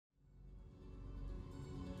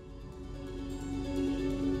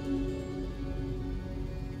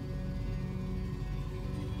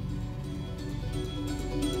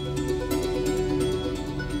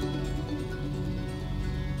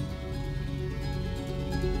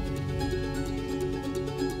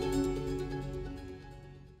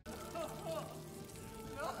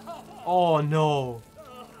Oh no.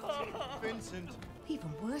 Vincent. Even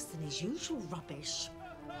worse than his usual rubbish.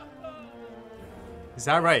 Is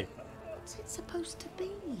that right? What's it supposed to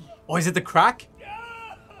be? Oh, is it the crack?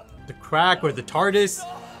 The crack or the TARDIS?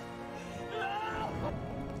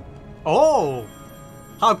 Oh!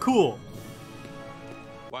 How cool.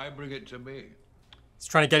 Why bring it to me? He's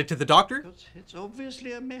trying to get it to the doctor? Because it's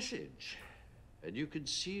obviously a message. And you can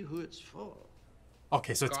see who it's for.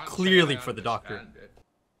 Okay, so it's Can't say clearly I for the doctor. understand it.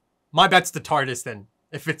 My bet's the TARDIS then.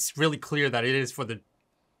 If it's really clear that it is for the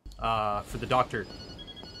doctor.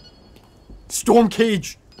 Storm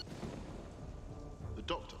Cage! The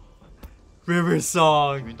doctor. River You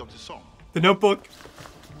Song. mean Dr. Song? The Notebook.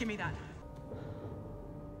 Give me that.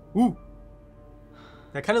 Ooh.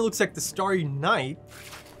 That kind of looks like the Starry Night.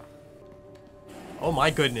 Oh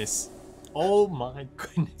my goodness. Oh my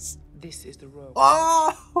goodness. This is the royal.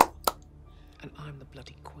 Oh! And I'm the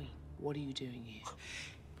bloody queen. What are you doing here?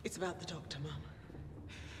 It's about the doctor, Mum.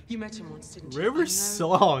 You met him once, didn't you? I River know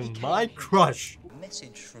Song, he came my here. crush. A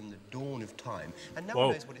message from the dawn of time, and no Whoa.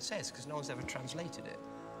 one knows what it says because no one's ever translated it.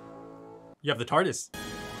 You have the TARDIS.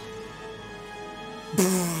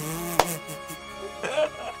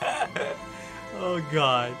 Oh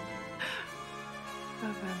god.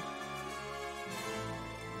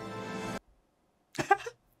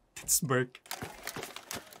 That smirk.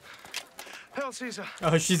 Hail Caesar.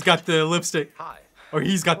 Oh, she's got the lipstick. Hi. Or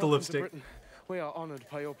he's got the Welcome to lipstick. Britain. We are honored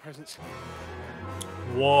by your presence.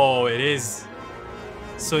 Whoa, it is.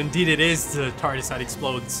 So indeed it is the TARDIS that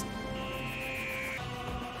explodes.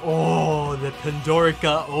 Oh, the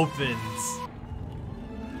Pandorica opens.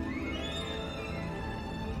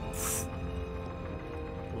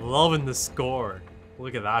 Loving the score.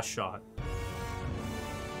 Look at that shot.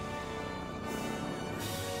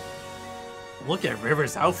 Look at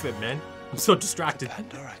River's outfit, man. I'm so distracted.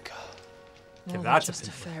 Pandorica. Okay, More that's than just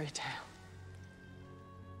a Pandorica. fairy tale.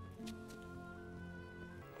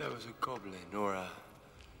 There was a goblin, or a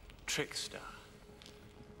trickster,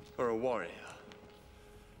 or a warrior.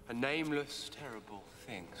 A nameless, terrible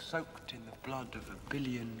thing, soaked in the blood of 1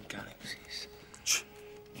 billion galaxies.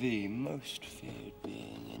 The most feared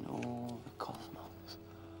being in all the cosmos.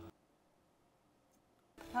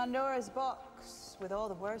 Pandora's box with all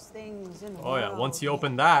the worst things in the Oh world. yeah, once you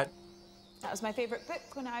open that. That was my favorite book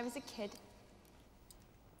when I was a kid.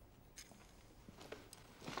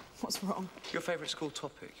 What's wrong? Your favorite school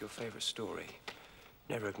topic, your favorite story.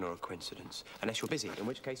 Never ignore a coincidence. Unless you're busy, in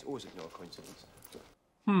which case always ignore a coincidence.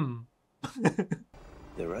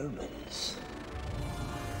 The Romans.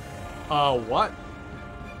 What?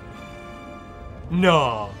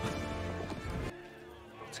 No.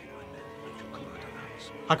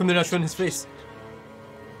 How come they're not showing his face?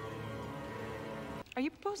 Are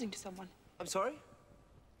you proposing to someone? I'm sorry?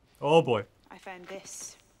 Oh boy. I found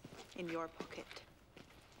this in your pocket.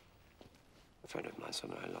 A friend of mine,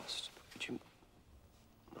 someone I lost. Would you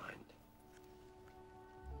mind?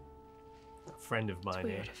 A friend of mine,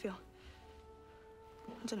 Weird, eh? I feel.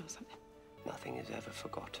 I don't know, something. Nothing is ever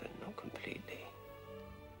forgotten, not completely.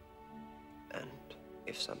 And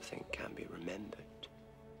if something can be remembered,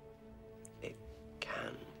 it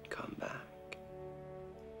can come back.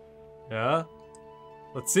 Yeah?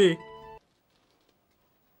 Let's see.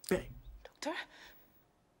 Bang. Doctor?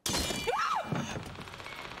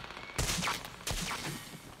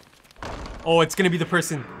 Oh, it's gonna be the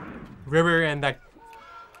person. River and that.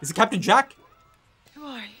 Is it Captain Jack? Who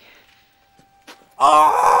are you?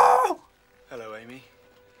 Oh! Hello, Amy.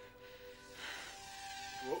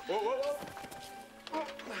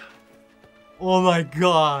 Oh my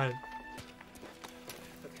god.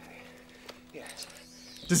 Okay. Yes.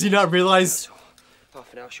 Does he not realize?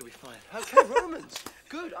 Half an hour should be fine. Okay, Romans.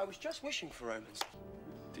 Good. I was just wishing for Romans.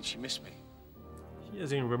 Did she miss me? He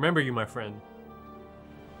doesn't even remember you, my friend.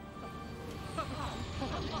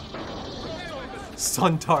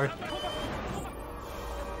 Suntar.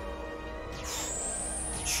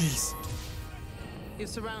 Jeez. You're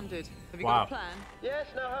surrounded. Have you Wow. got a plan? Yes,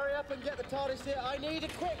 now hurry up and get the TARDIS here. I need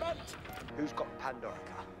equipment. Who's got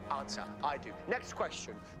Pandorica? Answer. I do. Next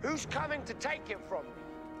question. Who's coming to take it from me?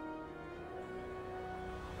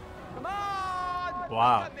 Come on!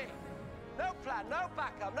 Wow. Look at me. No plan, no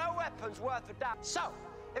backup, no weapons worth a damn. So,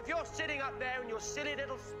 if you're sitting up there in your silly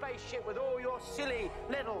little spaceship with all your silly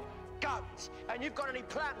little guns, and you've got any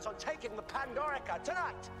plans on taking the Pandorica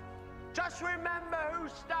tonight, just remember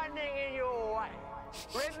who's standing in your way.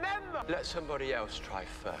 Remember! Let somebody else try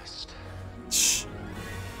first.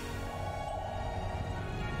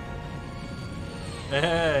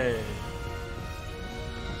 Hey.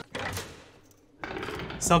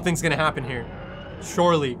 Something's gonna happen here.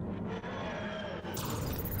 Surely.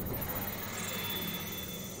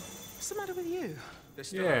 They're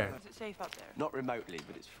still Yeah. out Is it safe up there? Not remotely,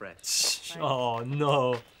 but it's fresh. Oh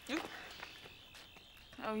no.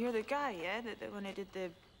 Oh, you're the guy, yeah? The one who did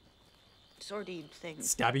the swordy thing.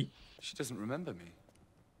 Stabby. She doesn't remember me.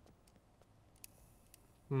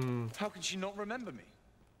 Hmm. How can she not remember me?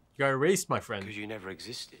 You got erased, my friend. Because you never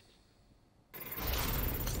existed.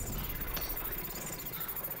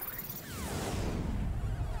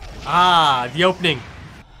 Ah, the opening.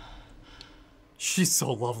 She's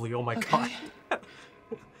so lovely. Oh my god.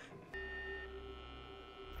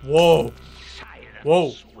 Whoa.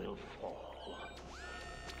 Whoa.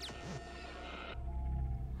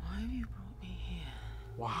 Why have you brought me here?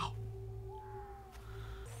 Wow.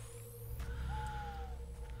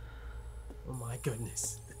 Oh my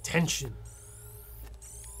goodness. The tension.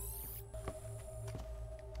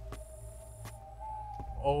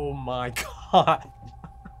 Oh my god.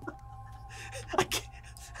 I can't.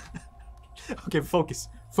 Okay, focus.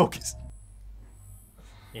 Focus.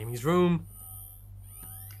 Amy's room.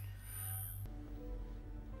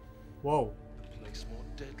 Whoa. A place more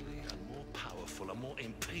deadly and more powerful and more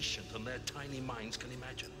impatient than their tiny minds can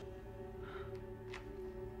imagine.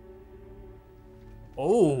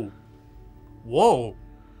 Oh. Whoa.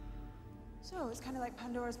 So it's kind of like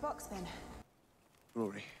Pandora's box then.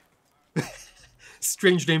 Rory.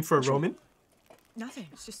 Strange name for a Roman. Nothing.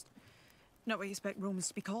 It's just not what you expect Romans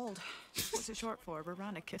to be called. What's it short for?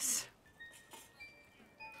 Veronicus.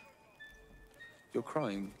 You're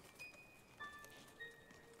crying.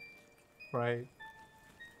 Right.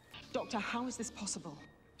 Doctor, how is this possible?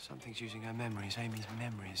 Something's using her memories, Amy's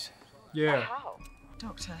memories. Yeah. How?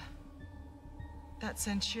 Doctor, that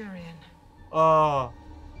centurion.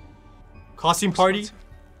 Costume party?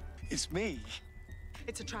 It's me.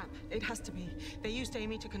 It's a trap. It has to be. They used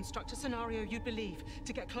Amy to construct a scenario you'd believe,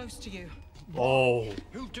 to get close to you. Oh.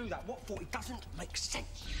 Who'll do that? What for? It doesn't make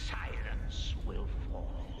sense. Silence will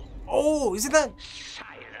fall. Oh, isn't that?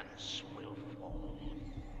 Silence will fall.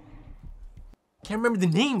 Can't remember the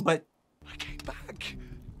name, but I came back.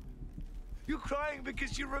 You're crying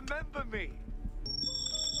because you remember me.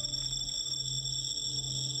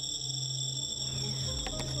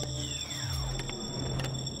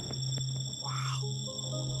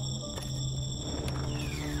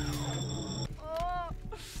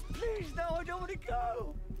 Please, no, I don't want to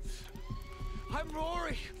go. I'm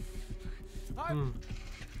Rory. I'm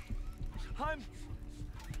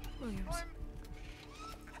Williams.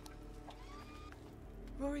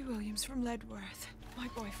 Rory Williams from Ledworth. My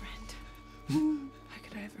boyfriend. How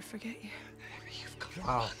could I ever forget you? You've got to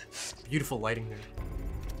wow. run. Beautiful lighting there.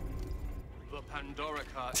 The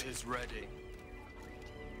Pandorica is ready.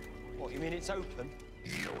 What, you mean it's open?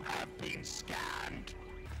 You have been scanned.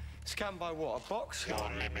 Scanned by what? A box?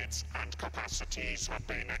 Your limits and capacities have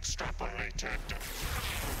been extrapolated.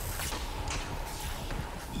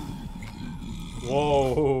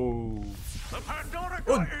 Whoa. The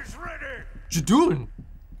Pandorica is ready. What you doing?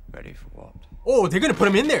 Ready for what? Oh, they're gonna put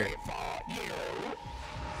him in there.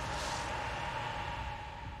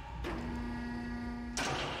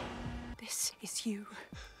 This is you.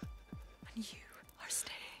 And you are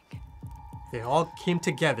staying. They all came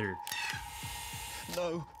together.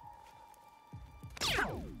 No.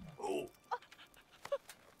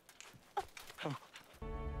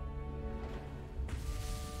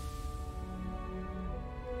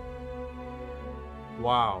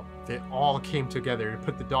 Wow. They all came together to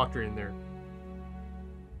put the doctor in there.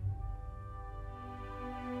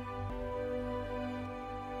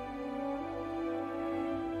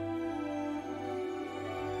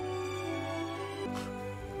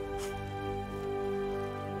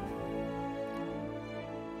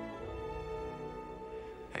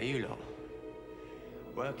 Are you lot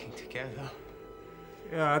working together?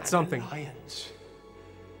 Yeah, that's something. Alliance.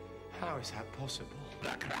 How is that possible?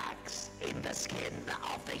 The cracks in the skin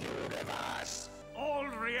of the universe. All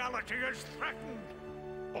reality is threatened.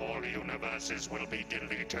 All universes will be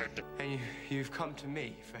deleted. And you've come to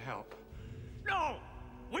me for help. No!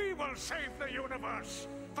 We will save the universe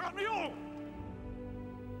from you!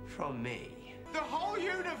 From me. The whole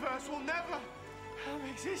universe will never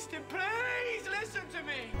exist. Please listen to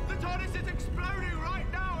me. The TARDIS is exploding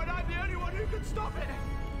right now, and I'm the only one who can stop it.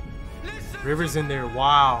 Listen. River's in there.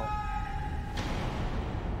 Wow.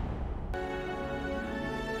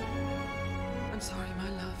 I'm sorry, my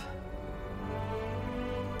love.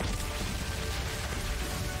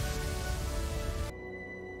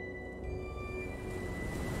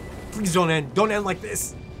 Please don't end. Don't end like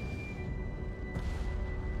this.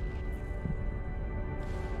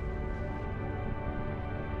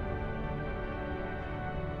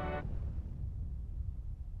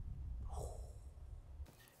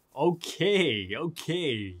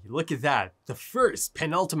 Okay. Look at that. The first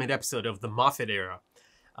penultimate episode of the Moffat era.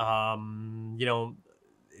 You know,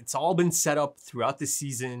 it's all been set up throughout the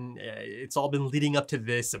season. It's all been leading up to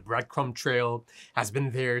this. A breadcrumb trail has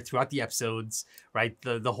been there throughout the episodes, right?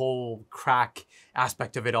 The whole crack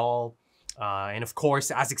aspect of it all. And of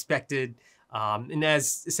course, as expected, and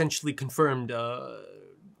as essentially confirmed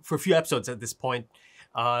for a few episodes at this point,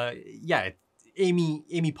 yeah,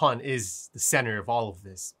 Amy Pond is the center of all of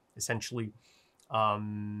this, essentially.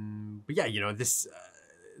 But yeah, you know, this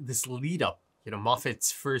lead up, you know,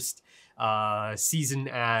 Moffat's first season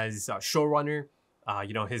as showrunner,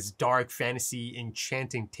 you know, his dark fantasy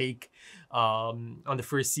enchanting take on the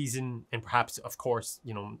first season, and perhaps, of course,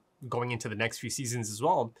 you know, going into the next few seasons as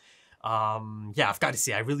well. Yeah, I've got to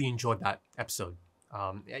say, I really enjoyed that episode.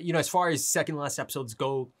 You know, as far as second last episodes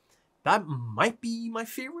go, that might be my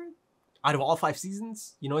favorite out of all 5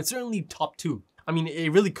 seasons. You know, it's certainly top 2. I mean,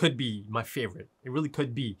 it really could be my favorite. It really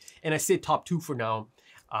could be. And I say top 2 for now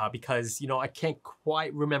because, you know, I can't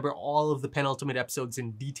quite remember all of the penultimate episodes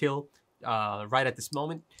in detail right at this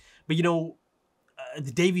moment. But, you know,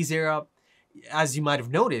 the Davies era, as you might have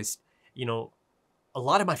noticed, you know, a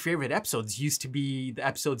lot of my favorite episodes used to be the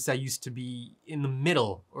episodes that used to be in the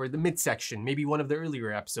middle or the midsection, maybe one of the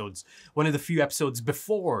earlier episodes, one of the few episodes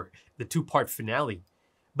before the 2-part finale.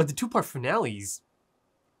 But the 2-part finales,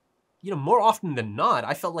 you know, more often than not,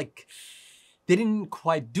 I felt like they didn't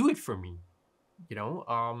quite do it for me. You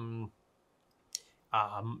know,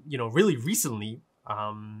 you know, really recently,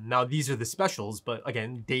 now these are the specials, but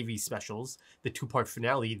again, Davies specials, the 2-part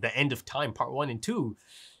finale, the End of Time, part 1 and 2.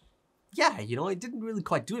 Yeah, you know, it didn't really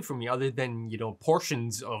quite do it for me other than, you know,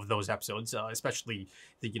 portions of those episodes, especially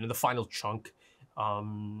the, you know, the final chunk,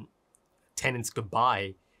 Tennant's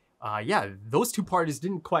Goodbye. Yeah, those 2-parters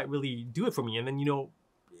didn't quite really do it for me. And then, you know,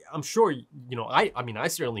 I'm sure, you know, I mean, I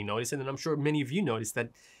certainly noticed, and then I'm sure many of you noticed that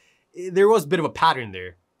there was a bit of a pattern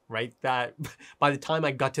there, right? That by the time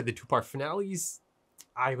I got to the 2-part finales,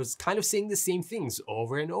 I was kind of saying the same things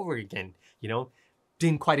over and over again, you know?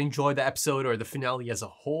 Didn't quite enjoy the episode or the finale as a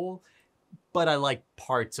whole, but I like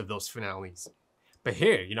parts of those finales. But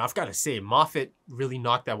here, you know, I've got to say, Moffat really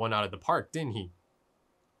knocked that one out of the park, didn't he?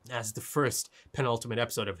 As the first penultimate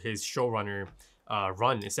episode of his showrunner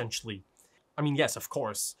run, essentially. I mean, yes, of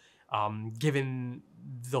course, given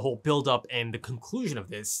the whole build-up and the conclusion of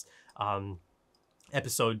this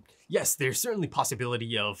episode, yes, there's certainly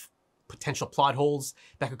possibility of potential plot holes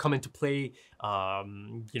that could come into play.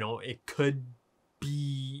 You know, it could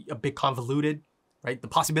be a bit convoluted, right? The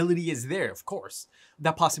possibility is there, of course.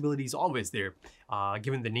 That possibility is always there,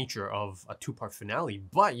 given the nature of a 2-part finale.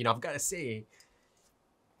 But, you know, I've got to say,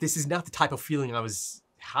 this is not the type of feeling I was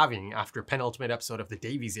having after penultimate episode of the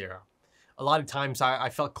Davies era. A lot of times I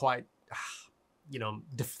felt quite, you know,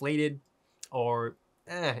 deflated or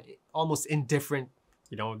almost indifferent,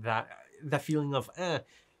 you know, that feeling of,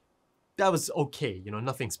 that was okay, you know,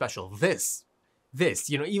 nothing special. This,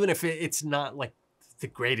 you know, even if it's not like the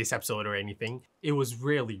greatest episode or anything, it was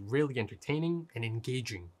really, really entertaining and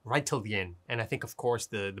engaging right till the end. And I think, of course,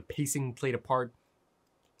 the pacing played a part.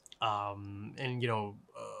 And, you know,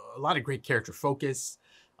 a lot of great character focus.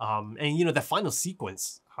 And, you know, the final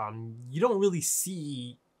sequence, you don't really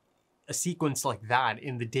see a sequence like that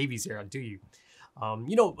in the Davies era, do you?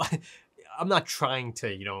 You know, I'm not trying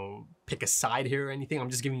to, you know, pick a side here or anything. I'm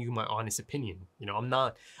just giving you my honest opinion. You know, I'm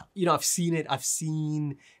not, you know, I've seen it. I've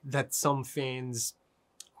seen that some fans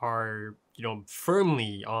are, you know,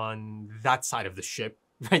 firmly on that side of the ship,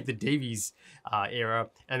 right? The Davies era.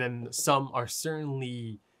 And then some are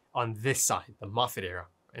certainly on this side, the Moffat era.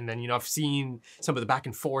 And then, you know, I've seen some of the back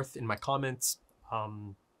and forth in my comments.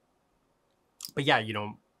 But yeah, you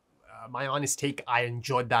know, my honest take, I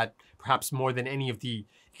enjoyed that perhaps more than any of the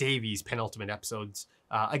Davies penultimate episodes.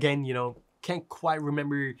 Again, you know, can't quite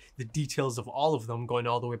remember the details of all of them, going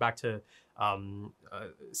all the way back to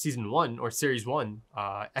season 1 or series 1,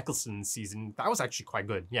 Eccleston's season. That was actually quite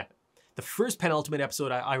good. Yeah, the first penultimate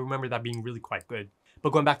episode, I remember that being really quite good.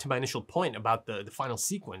 But going back to my initial point about the final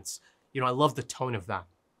sequence, you know, I love the tone of that.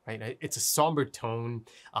 Right? It's a somber tone.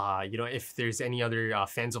 You know, if there's any other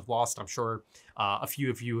fans of Lost, I'm sure a few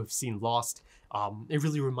of you have seen Lost. It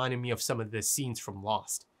really reminded me of some of the scenes from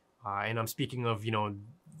Lost. And I'm speaking of, you know,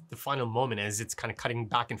 the final moment as it's kind of cutting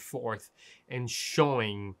back and forth and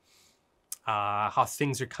showing how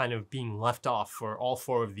things are kind of being left off for all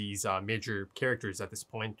 4 of these major characters at this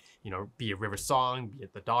point. You know, be it River Song, be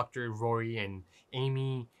it the Doctor, Rory, and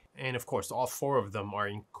Amy. And of course, all 4 of them are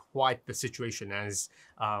in quite the situation as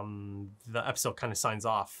the episode kind of signs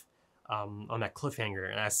off on that cliffhanger.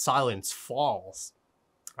 And as silence falls,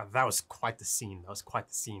 That was quite the scene. That was quite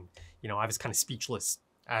the scene. You know, I was kind of speechless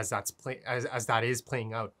as as that is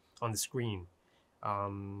playing out on the screen. Yeah,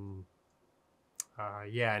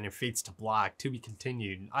 and it fades to black. To be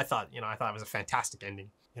continued. I thought it was a fantastic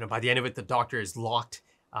ending. You know, by the end of it, the Doctor is locked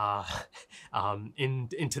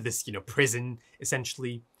into this, you know, prison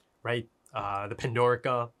essentially, right? The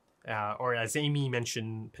Pandorica, or as Amy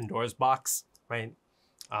mentioned, Pandora's box, right?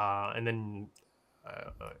 And then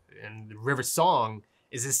and the River Song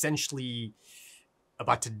is essentially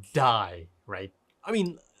about to die, right? I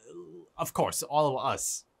mean, of course, all of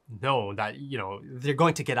us know that, you know, they're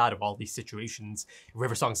going to get out of all these situations.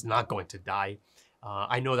 River Song's not going to die.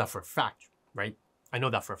 I know that for a fact, right? I know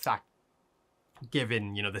that for a fact,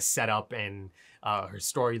 given, you know, the setup and her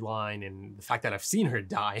storyline and the fact that I've seen her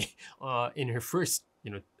die in her first,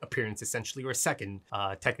 you know, appearance essentially, or second,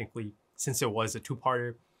 technically, since it was a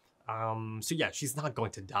two-parter. So yeah, she's not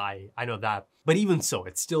going to die. I know that. But even so,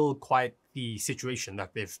 it's still quite the situation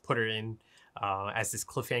that they've put her in as this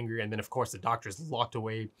cliffhanger. And then, of course, the Doctor's locked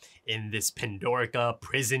away in this Pandorica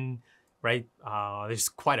prison, right? There's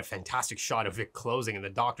quite a fantastic shot of it closing and the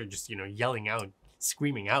Doctor just, you know, yelling out,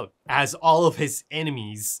 screaming out as all of his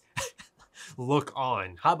enemies look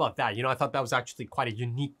on. How about that? You know, I thought that was actually quite a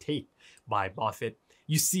unique take by Moffat.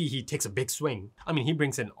 You see, he takes a big swing. I mean, he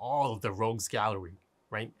brings in all of the rogues gallery,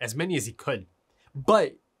 right? As many as he could.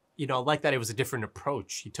 But, you know, like that, it was a different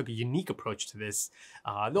approach. He took a unique approach to this.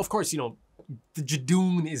 Though, of course, you know, the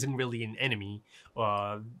Judoon isn't really an enemy,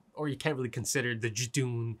 or you can't really consider the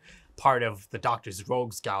Judoon part of the Doctor's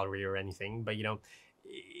rogues gallery or anything. But, you know,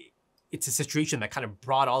 it's a situation that kind of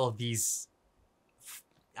brought all of these,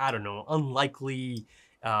 I don't know, unlikely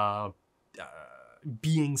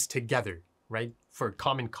beings together, right? For a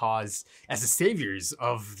common cause as the saviors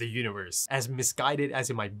of the universe. As misguided as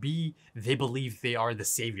it might be, they believe they are the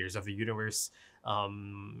saviors of the universe.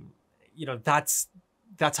 You know, that's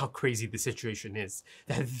how crazy the situation is.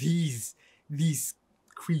 That these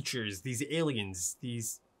creatures, these aliens,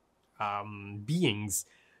 these beings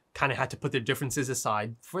kind of had to put their differences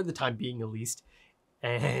aside for the time being, at least,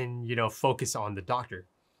 and, you know, focus on the Doctor.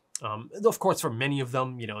 Of course, for many of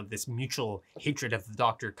them, you know, this mutual hatred of the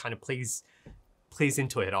Doctor kind of plays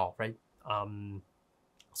into it all, right?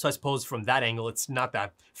 So I suppose from that angle, it's not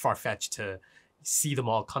that far-fetched to see them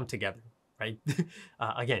all come together, right?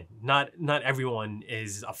 Again, not everyone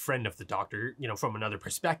is a friend of the Doctor, you know, from another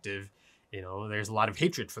perspective. You know, there's a lot of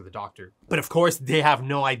hatred for the Doctor. But of course, they have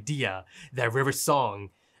no idea that River Song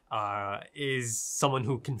is someone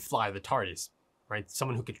who can fly the TARDIS, right?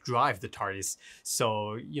 Someone who could drive the TARDIS.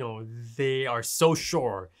 So, you know, they are so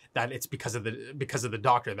sure that it's because of the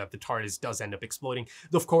Doctor that the TARDIS does end up exploding.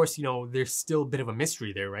 Though, of course, you know, there's still a bit of a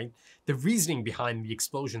mystery there, right? The reasoning behind the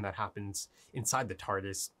explosion that happens inside the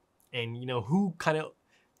TARDIS, and, you know, who kind of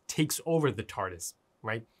takes over the TARDIS,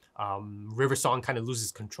 right? River Song kind of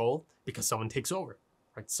loses control because someone takes over,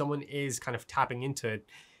 right? Someone is kind of tapping into it,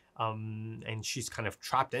 and she's kind of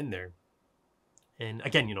trapped in there. And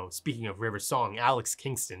again, you know, speaking of River Song, Alex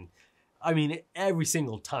Kingston, I mean, every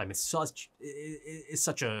single time, it's such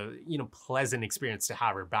a, you know, pleasant experience to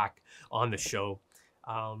have her back on the show.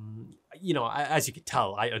 You know, as you can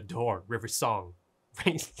tell, I adore River Song,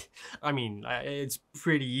 right? I mean, it's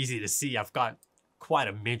pretty easy to see I've got quite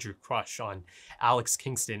a major crush on Alex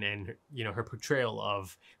Kingston and, you know, her portrayal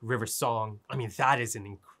of River Song. I mean, that is an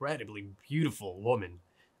incredibly beautiful woman.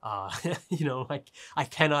 You know, I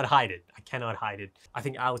cannot hide it. I cannot hide it. I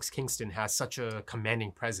think Alex Kingston has such a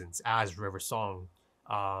commanding presence as River Song.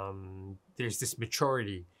 There's this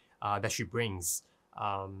maturity that she brings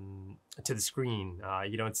to the screen.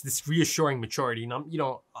 You know, it's this reassuring maturity. And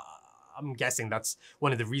I'm guessing that's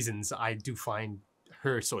one of the reasons I do find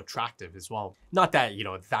her so attractive as well. Not that, you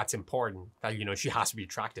know, that's important, that, you know, she has to be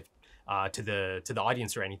attractive to the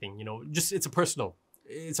audience or anything. You know, just it's a personal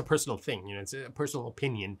thing, you know, it's a personal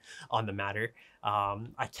opinion on the matter.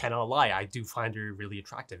 I cannot lie, I do find her really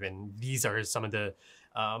attractive, and these are some of the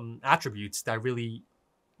attributes that really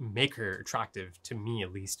make her attractive to me,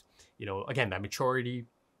 at least. You know, again, that maturity,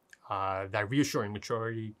 that reassuring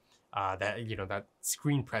maturity, that, you know, that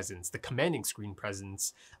screen presence, the commanding screen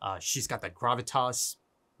presence. She's got that gravitas,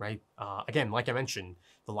 right? Again, like I mentioned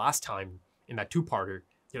the last time in that two-parter,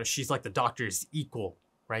 you know, she's like the Doctor's equal,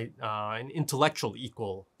 right? An intellectual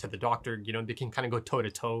equal to the Doctor. You know, they can kind of go toe to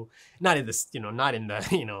toe, not in this, you know, not in the,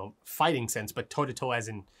 you know, fighting sense, but toe to toe as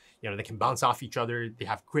in, you know, they can bounce off each other. They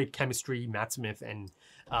have great chemistry, Matt Smith and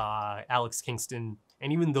Alex Kingston,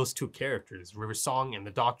 and even those two characters, River Song and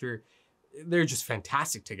the Doctor, they're just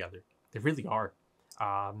fantastic together. They really are.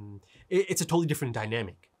 It's a totally different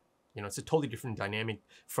dynamic, You know, it's a totally different dynamic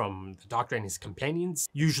from the Doctor and his companions.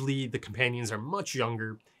 Usually the companions are much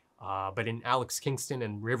younger, but in Alex Kingston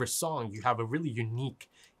and River Song, you have a really unique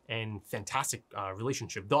and fantastic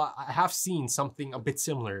relationship. Though I have seen something a bit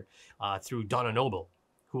similar through Donna Noble,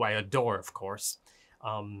 who I adore, of course.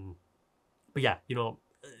 But yeah, you know,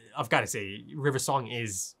 I've got to say, River Song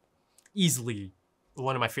is easily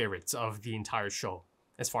one of my favorites of the entire show,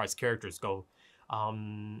 as far as characters go.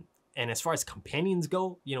 And as far as companions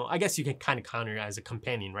go, you know, I guess you can kind of count her as a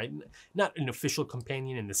companion, right? Not an official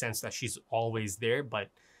companion in the sense that she's always there, but,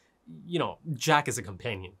 you know, Jack is a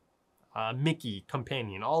companion. Mickey,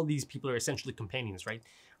 companion. All these people are essentially companions, right?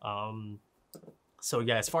 So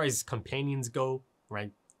yeah, as far as companions go,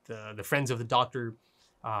 right? The friends of the Doctor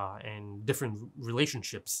and different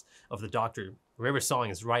relationships of the Doctor, River Song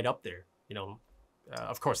is right up there, you know.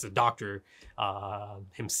 Of course, the Doctor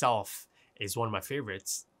himself is one of my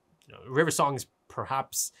favorites. You know, River Song is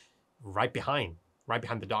perhaps right behind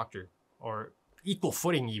the Doctor, or equal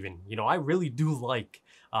footing even. You know, I really do like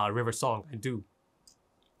River Song, I do.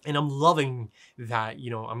 And I'm loving that, you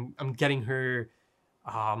know, I'm getting her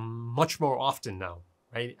much more often now,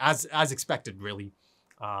 right? As expected, really.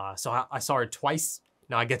 So I saw her twice.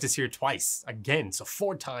 Now I get to see her twice again. So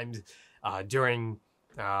 4 times during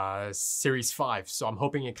series 5. So I'm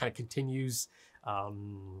hoping it kind of continues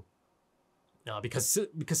because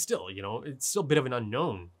still, you know, it's still a bit of an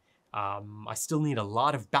unknown. I still need a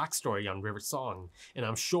lot of backstory on River Song, and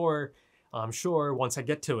I'm sure once I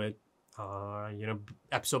get to it, you know,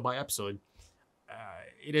 episode by episode,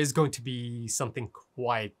 it is going to be something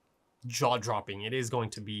quite jaw-dropping. It is going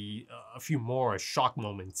to be a few more shock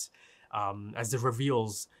moments as the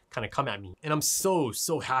reveals kind of come at me. And I'm so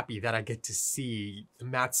happy that I get to see the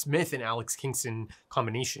Matt Smith and Alex Kingston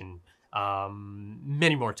combination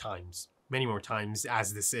many more times,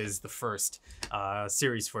 as this is the first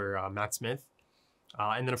series for Matt Smith.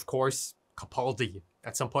 And then, of course, Capaldi.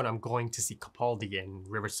 At some point, I'm going to see Capaldi in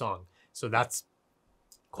River Song. So that's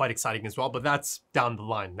quite exciting as well. But that's down the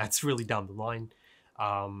line. That's really down the line.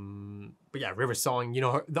 But yeah, River Song, you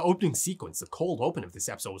know, the opening sequence, the cold open of this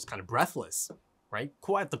episode was kind of breathless, right?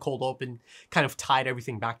 Quite the cold open, kind of tied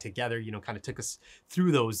everything back together, you know, kind of took us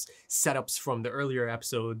through those setups from the earlier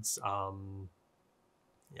episodes. You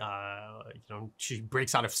know, she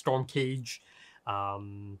breaks out of Storm Cage.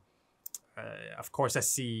 Of course, I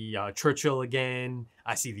see Churchill again.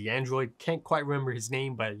 I see the android. Can't quite remember his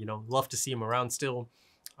name, but, you know, love to see him around still.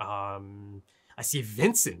 I see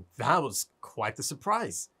Vincent. That was quite the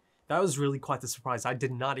surprise. That was really quite the surprise. I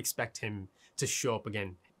did not expect him to show up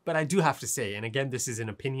again. But I do have to say, and again, this is an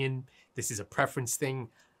opinion. This is a preference thing.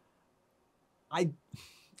 I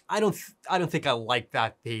don't think I like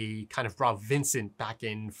that they kind of brought Vincent back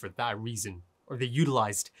in for that reason, or they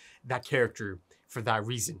utilized that character for that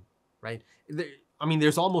reason, right? I mean,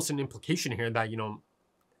 there's almost an implication here that, you know,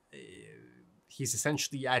 he's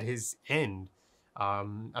essentially at his end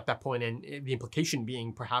at that point, and the implication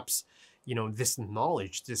being perhaps, you know, this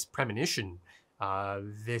knowledge, this premonition,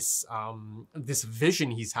 this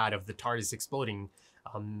vision he's had of the TARDIS exploding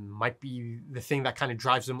might be the thing that kind of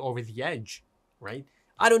drives him over the edge, right?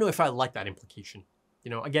 I don't know if I like that implication.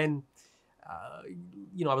 You know, again,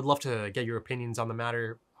 you know, I would love to get your opinions on the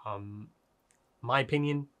matter. My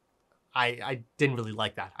opinion, I didn't really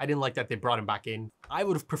like that. I didn't like that they brought him back in. I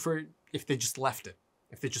would have preferred if they just left it.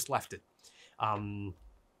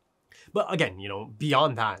 But again, you know,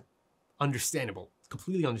 beyond that, understandable,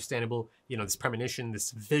 completely understandable. You know, this premonition,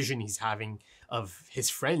 this vision he's having of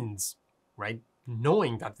his friends, right?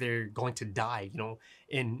 Knowing that they're going to die, you know,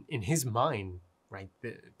 in his mind, right?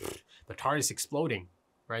 The TARDIS exploding,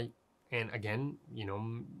 right? And again, you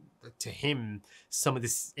know, to him, some of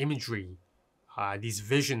this imagery, these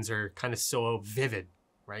visions are kind of so vivid,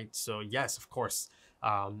 right? So yes, of course,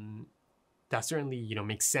 that certainly, you know,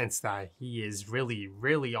 makes sense that he is really,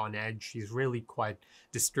 really on edge. He's really quite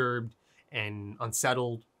disturbed and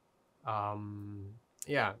unsettled.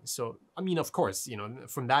 Yeah, so, I mean, of course, you know,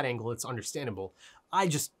 from that angle, it's understandable. I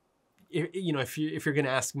just, you know, if you're going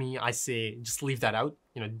to ask me, I say just leave that out.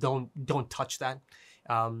 You know, don't touch that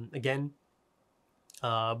again.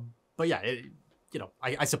 But yeah, you know,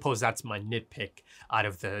 I suppose that's my nitpick out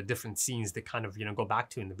of the different scenes that kind of, you know, go back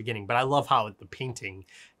to in the beginning. But I love how the painting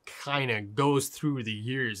kind of goes through the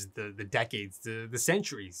years, the decades, the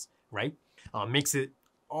centuries, right? Makes it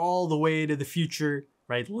all the way to the future,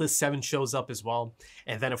 right? List 7 shows up as well.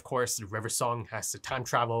 And then, of course, the River Song has to time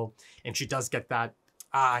travel, and she does get that.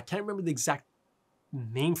 I can't remember the exact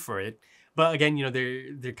name for it. But again, you know,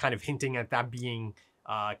 they're kind of hinting at that being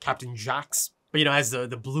Captain Jack's. But, you know, as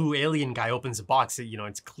the blue alien guy opens the box, you know,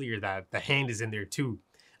 it's clear that the hand is in there too.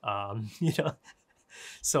 You know,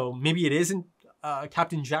 so maybe it isn't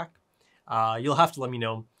Captain Jack. You'll have to let me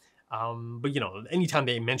know. But you know, anytime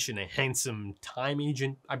they mention a handsome time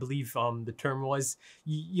agent, I believe the term was,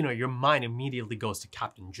 you know, your mind immediately goes to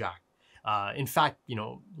Captain Jack. In fact, you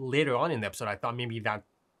know, later on in the episode, I thought maybe that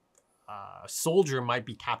soldier might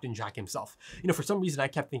be Captain Jack himself. You know, for some reason, I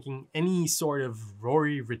kept thinking any sort of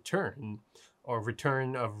Rory return or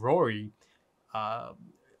return of Rory,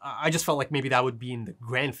 I just felt like maybe that would be in the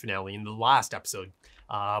grand finale, in the last episode.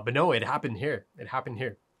 But no, it happened here. It happened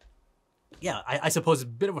here. Yeah, I suppose a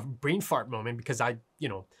bit of a brain fart moment because I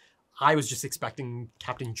was just expecting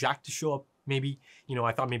Captain Jack to show up. Maybe, you know,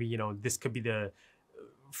 I thought maybe, you know, this could be the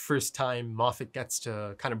first time Moffat gets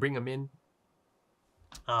to kind of bring him in.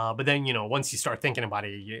 But then, you know, once you start thinking about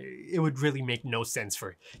it, it would really make no sense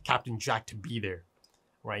for Captain Jack to be there,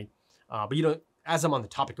 right? But, you know, as I'm on the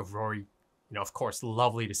topic of Rory, you know, of course,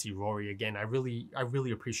 lovely to see Rory again. I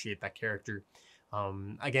really appreciate that character.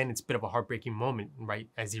 Again, it's a bit of a heartbreaking moment, right?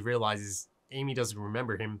 As he realizes Amy doesn't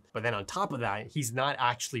remember him. But then on top of that, he's not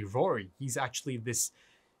actually Rory. He's actually this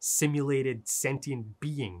simulated sentient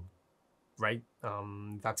being, right?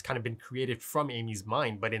 That's kind of been created from Amy's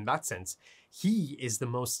mind. But in that sense, he is the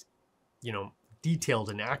most, you know, detailed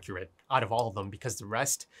and accurate out of all of them because the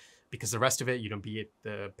rest of it, you know, be it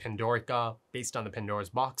the Pandorica based on the Pandora's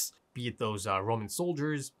box, be it those Roman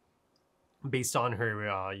soldiers based on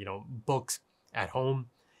her, you know, books at home.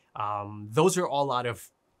 Those are all out of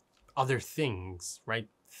other things, right?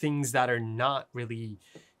 Things that are not really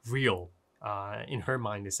real in her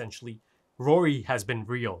mind, essentially. Rory has been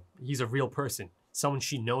real. He's a real person, someone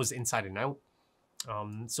she knows inside and out.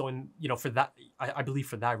 So, you know, for that, I believe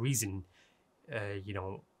for that reason, you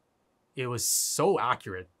know, it was so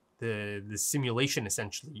accurate, the simulation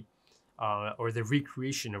essentially, or the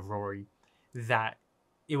recreation of Rory, that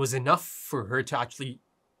it was enough for her to actually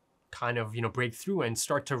kind of, you know, break through and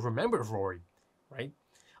start to remember Rory, right?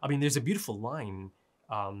 I mean, there's a beautiful line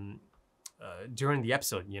during the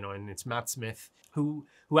episode, you know, and it's Matt Smith who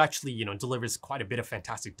actually, you know, delivers quite a bit of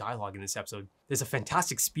fantastic dialogue in this episode. There's a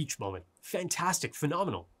fantastic speech moment, fantastic,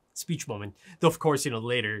 phenomenal speech moment. Though, of course, you know,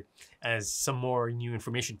 later, as some more new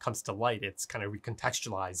information comes to light, it's kind of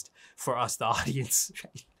recontextualized for us, the audience,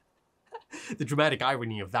 right? The dramatic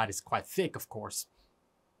irony of that is quite thick, of course.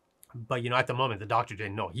 But, you know, at the moment, the Doctor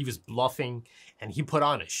didn't know. He was bluffing, and he put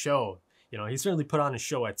on a show. You know, he certainly put on a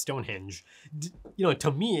show at Stonehenge. You know,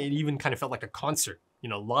 to me, it even kind of felt like a concert, you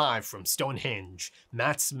know, live from Stonehenge.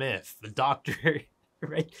 Matt Smith, the Doctor,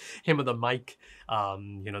 right? Him with the mic.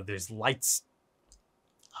 You know, there's lights.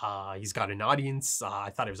 He's got an audience. I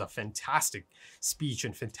thought it was a fantastic speech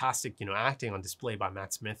and fantastic, you know, acting on display by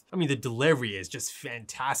Matt Smith. I mean, the delivery is just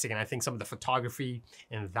fantastic. And I think some of the photography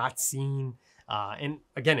in that scene, and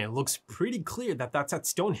again, it looks pretty clear that that's at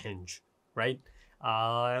Stonehenge, right?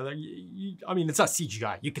 I mean, it's not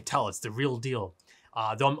CGI. You could tell it's the real deal.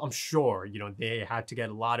 Though I'm sure, you know, they had to get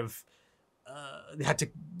a lot of, they had to,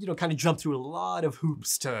 you know, kind of jump through a lot of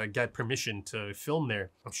hoops to get permission to film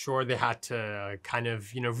there. I'm sure they had to kind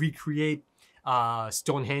of, you know, recreate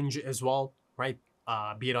Stonehenge as well, right?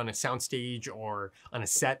 Be it on a soundstage or on a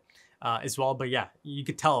set as well. But yeah, you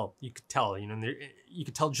could tell, you know, you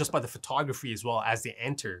could tell just by the photography as well as they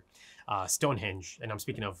enter Stonehenge. And I'm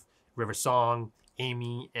speaking of River Song,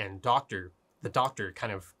 Amy, and the Doctor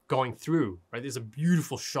kind of going through, right? There's a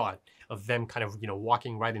beautiful shot of them kind of, you know,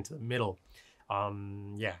 walking right into the middle.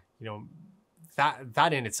 Yeah, you know,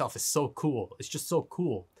 that in itself is so cool. It's just so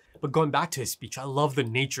cool. But going back to his speech, I love the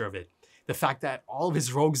nature of it. The fact that all of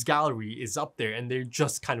his rogues gallery is up there and they're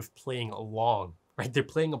just kind of playing along, right? They're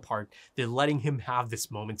playing a part. They're letting him have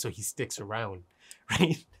this moment so he sticks around,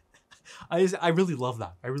 right? I really love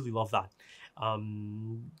that. I really love that.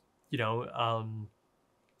 You know,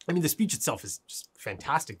 I mean, the speech itself is just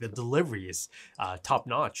fantastic. The delivery is top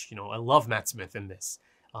notch. You know, I love Matt Smith in this.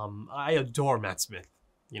 I adore Matt Smith.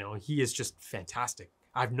 You know, he is just fantastic.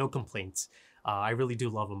 I have no complaints. I really do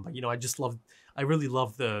love him. But, you know, I really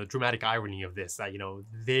love the dramatic irony of this, that, you know,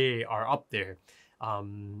 they are up there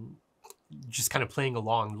just kind of playing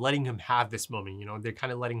along, letting him have this moment. You know, they're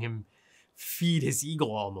kind of letting him feed his ego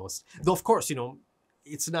almost. Though, of course, you know,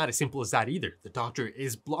 it's not as simple as that either. The Doctor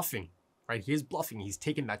is bluffing, right? He is bluffing. He's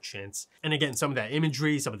taking that chance. And again, some of that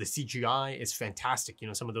imagery, some of the CGI is fantastic. You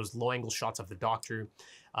know, some of those low angle shots of the Doctor.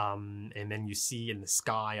 And then you see in the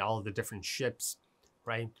sky all of the different ships,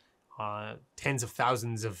 right? Tens of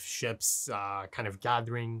thousands of ships kind of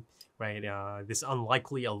gathering, right? This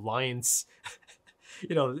unlikely alliance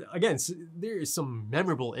You know, again, there is some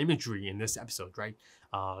memorable imagery in this episode, right?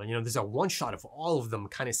 You know, there's a one shot of all of them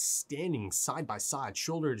kind of standing side by side,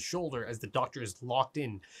 shoulder to shoulder, as the Doctor is locked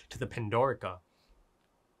in to the Pandorica.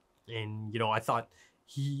 And, you know, I thought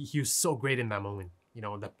he was so great in that moment. You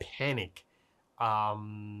know, the panic, you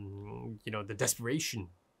know, the desperation,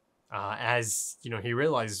 as, you know, he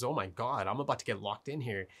realizes, oh my God, I'm about to get locked in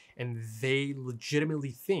here. And they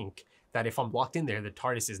legitimately think that if I'm locked in there, the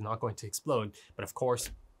TARDIS is not going to explode. But of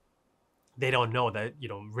course, they don't know that, you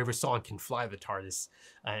know, River Song can fly the TARDIS,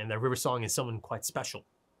 and that River Song is someone quite special.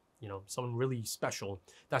 You know, someone really special,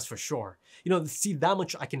 that's for sure. You know, see, that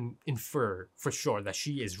much I can infer for sure, that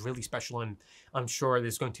she is really special, and I'm sure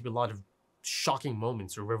there's going to be a lot of shocking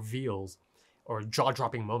moments or reveals or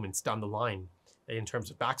jaw-dropping moments down the line in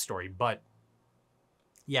terms of backstory. But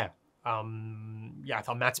yeah, yeah, I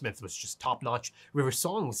thought Matt Smith was just top-notch. River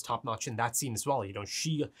Song was top-notch in that scene as well. You know,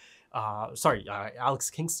 she,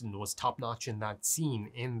 Alex Kingston was top-notch in that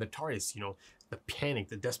scene in the TARDIS. You know, the panic,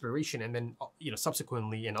 the desperation, and then, you know,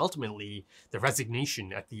 subsequently and ultimately the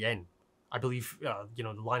resignation at the end. I believe, you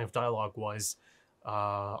know, the line of dialogue was,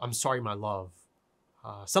 "I'm sorry, my love,"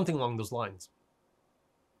 something along those lines.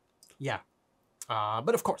 Yeah.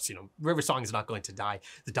 But of course, you know, River Song is not going to die.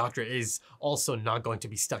 The Doctor is also not going to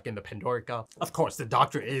be stuck in the Pandorica. Of course, the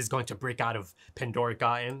Doctor is going to break out of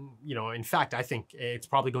Pandorica. And, you know, in fact, I think it's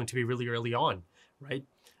probably going to be really early on, right?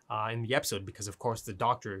 In the episode, because of course the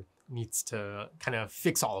Doctor needs to kind of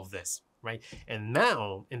fix all of this, right? And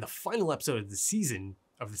now, in the final episode of the season,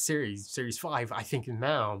 of the series 5, I think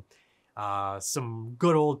now some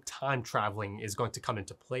good old time traveling is going to come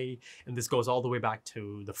into play, and this goes all the way back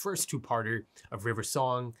to the first two-parter of River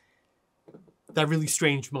Song. That really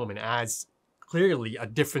strange moment as clearly a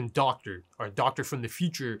different Doctor, or a Doctor from the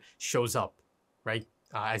future, shows up, right?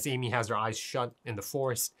 As Amy has her eyes shut in the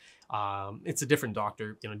forest. It's a different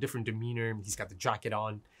Doctor, you know, different demeanor. He's got the jacket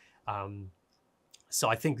on. So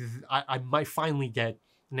I think I might finally get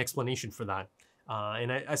an explanation for that.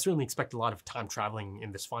 And I certainly expect a lot of time traveling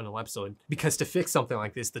in this final episode, because to fix something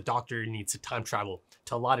like this, the Doctor needs to time travel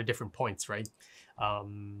to a lot of different points, right?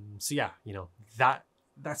 So yeah, you know, that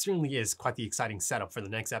certainly is quite the exciting setup for the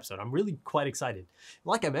next episode. I'm really quite excited.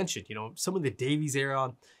 Like I mentioned, you know, some of the Davies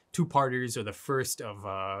era two-parters, or the first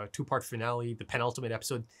of two-part finale, the penultimate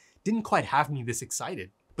episode, didn't quite have me this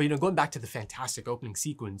excited. But, you know, going back to the fantastic opening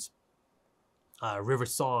sequence, River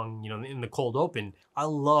Song, you know, in the cold open, I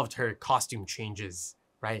loved her costume changes,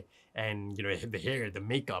 right? And, you know, the hair, the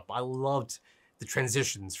makeup, I loved the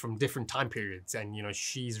transitions from different time periods. And, you know,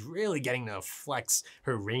 she's really getting to flex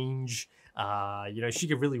her range. You know, she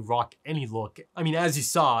could really rock any look. I mean, as you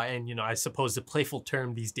saw, and, you know, I suppose the playful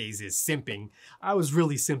term these days is simping. I was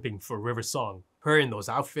really simping for River Song. Her in those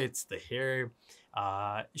outfits, the hair,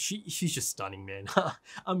 she's just stunning, man.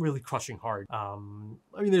 I'm really crushing hard. I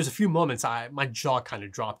mean, there's a few moments my jaw kind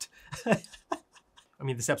of dropped. I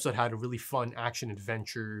mean, this episode had a really fun action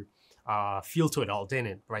adventure feel to it all, didn't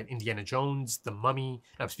it? Right? Indiana Jones, The Mummy.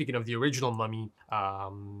 I'm speaking of the original Mummy,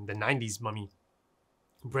 the 90s Mummy.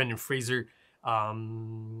 Brendan Fraser, a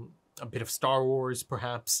bit of Star Wars,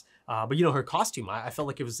 perhaps. But, you know, her costume, I felt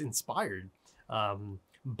like it was inspired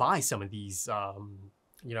by some of these,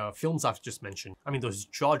 you know, films I've just mentioned. I mean, those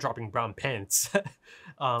jaw-dropping brown pants.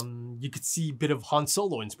 You could see a bit of Han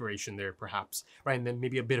Solo inspiration there, perhaps, right? And then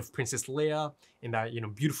maybe a bit of Princess Leia in that, you know,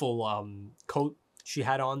 beautiful coat she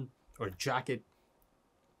had on, or jacket.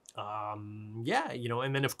 Yeah, you know,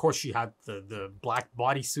 and then of course she had the black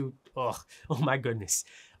bodysuit. Oh my goodness.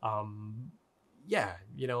 Yeah,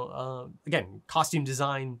 you know, again, costume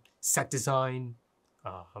design, set design,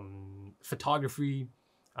 photography,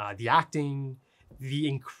 the acting, the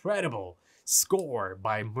incredible score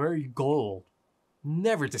by Murray Gold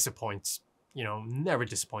never disappoints, you know, never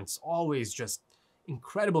disappoints. Always just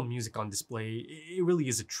incredible music on display. It really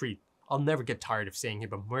is a treat. I'll never get tired of saying it,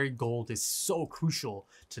 but Murray Gold is so crucial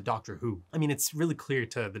to Doctor Who. I mean, it's really clear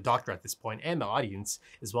to the Doctor at this point, and the audience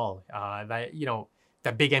as well, that, you know,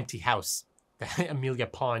 that big empty house that Amelia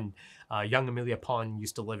Pond, young Amelia Pond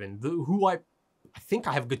used to live in, who I think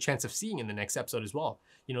I have a good chance of seeing in the next episode as well.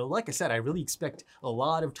 You know, like I said, I really expect a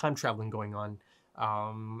lot of time traveling going on.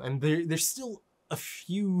 And there's still a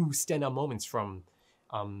few standout moments from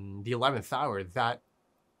the 11th hour that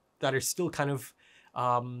are still kind of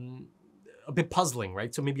a bit puzzling,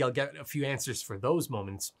 right? So maybe I'll get a few answers for those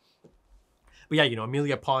moments. But yeah, you know,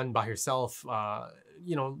 Amelia Pond by herself,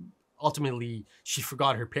 you know, ultimately she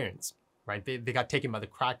forgot her parents, right? They got taken by the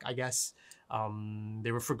crack, I guess.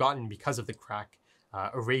 They were forgotten because of the crack,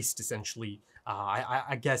 erased essentially.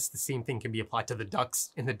 I guess the same thing can be applied to the ducks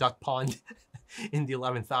in the duck pond in the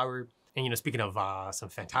 11th hour. And, you know, speaking of some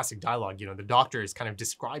fantastic dialogue, you know, the doctor is kind of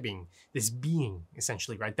describing this being,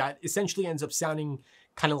 essentially, right? That essentially ends up sounding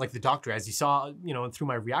kind of like the doctor. As you saw, you know, through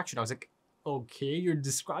my reaction, I was like, okay, you're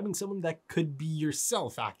describing someone that could be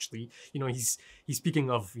yourself, actually. You know, he's speaking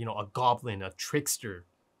of, you know, a goblin, a trickster,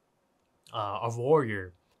 a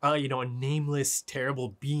warrior, you know, a nameless,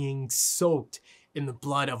 terrible being soaked in the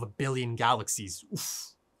blood of a billion galaxies.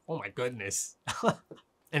 Oof. Oh my goodness.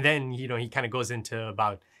 And then, you know, he kind of goes into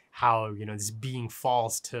about how, you know, this being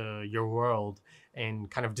falls to your world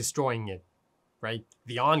and kind of destroying it, right?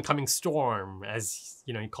 The oncoming storm, as,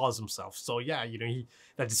 you know, he calls himself. So yeah, you know,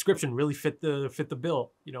 that description really fit the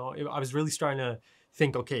bill. You know, I was really starting to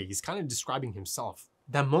think, okay, he's kind of describing himself.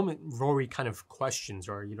 That moment Rory kind of questions,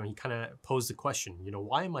 or, you know, he kind of posed the question, you know,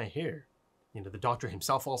 why am I here? You know, the doctor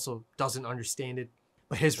himself also doesn't understand it.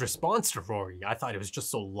 But his response to Rory, I thought it was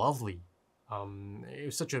just so lovely. It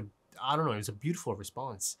was such a, I don't know, it was a beautiful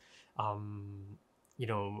response. You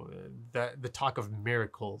know, the talk of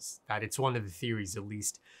miracles, that it's one of the theories, at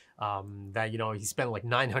least, that, you know, he spent like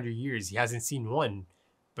 900 years, he hasn't seen one,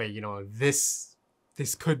 but, you know, this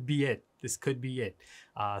could be it. This could be it.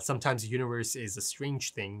 Sometimes the universe is a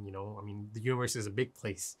strange thing, you know. I mean, the universe is a big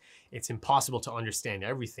place. It's impossible to understand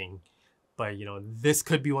everything, but, you know, this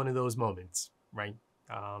could be one of those moments, right?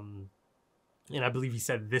 And I believe he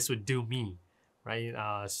said this would do me, right?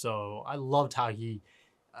 So I loved how he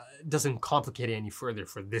doesn't complicate it any further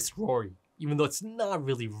for this Rory, even though it's not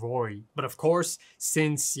really Rory. But of course,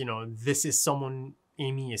 since, you know, this is someone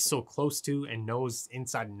Amy is so close to and knows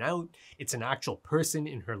inside and out, it's an actual person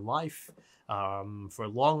in her life for a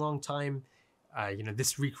long, long time. You know,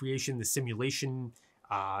 this recreation, the simulation,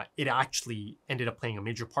 it actually ended up playing a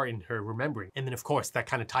major part in her remembering. And then, of course, that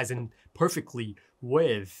kind of ties in perfectly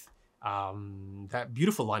with that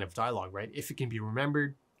beautiful line of dialogue, right? If it can be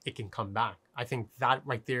remembered, it can come back. I think that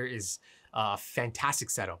right there is a fantastic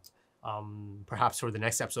setup, perhaps for the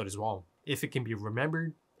next episode as well. If it can be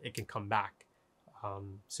remembered, it can come back.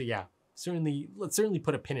 So yeah, let's certainly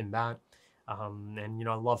put a pin in that. And, you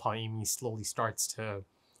know, I love how Amy slowly starts to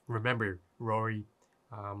remember Rory.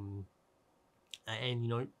 And, you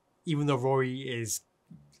know, even though Rory is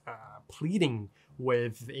pleading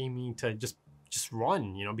with Amy to just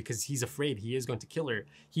run, you know, because he's afraid he is going to kill her.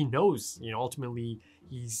 He knows, you know, ultimately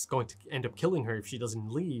he's going to end up killing her if she doesn't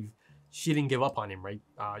leave. She didn't give up on him, right?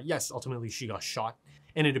 Yes, ultimately she got shot.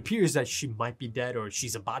 And it appears that she might be dead, or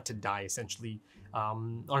she's about to die, essentially,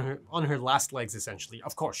 on her last legs, essentially.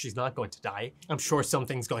 Of course, she's not going to die. I'm sure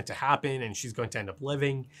something's going to happen and she's going to end up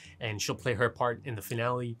living, and she'll play her part in the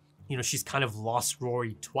finale. You know, she's kind of lost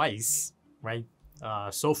Rory twice, right?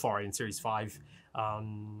 So far in series 5.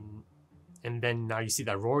 And then now you see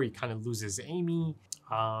that Rory kind of loses Amy.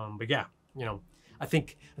 But yeah, you know, I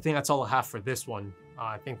think that's all I have for this one.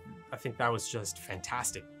 I think that was just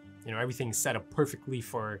fantastic. You know, everything set up perfectly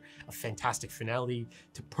for a fantastic finale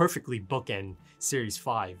to perfectly bookend series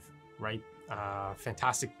 5, right?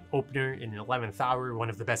 Fantastic opener in an 11th hour, one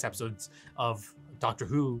of the best episodes of Doctor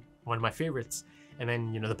Who, one of my favorites. And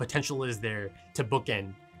then, you know, the potential is there to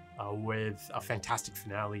bookend with a fantastic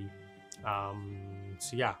finale.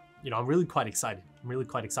 So yeah, you know, I'm really quite excited. I'm really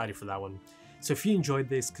quite excited for that one. So if you enjoyed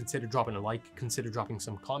this, consider dropping a like, consider dropping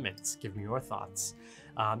some comments, give me your thoughts.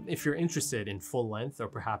 If you're interested in full length or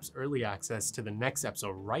perhaps early access to the next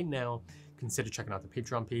episode right now, consider checking out the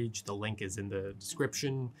Patreon page. The link is in the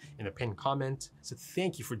description, in the pinned comment. So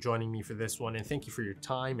thank you for joining me for this one, and thank you for your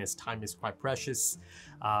time, as time is quite precious.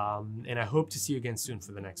 And I hope to see you again soon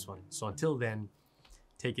for the next one. So until then,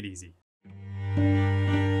 take it easy.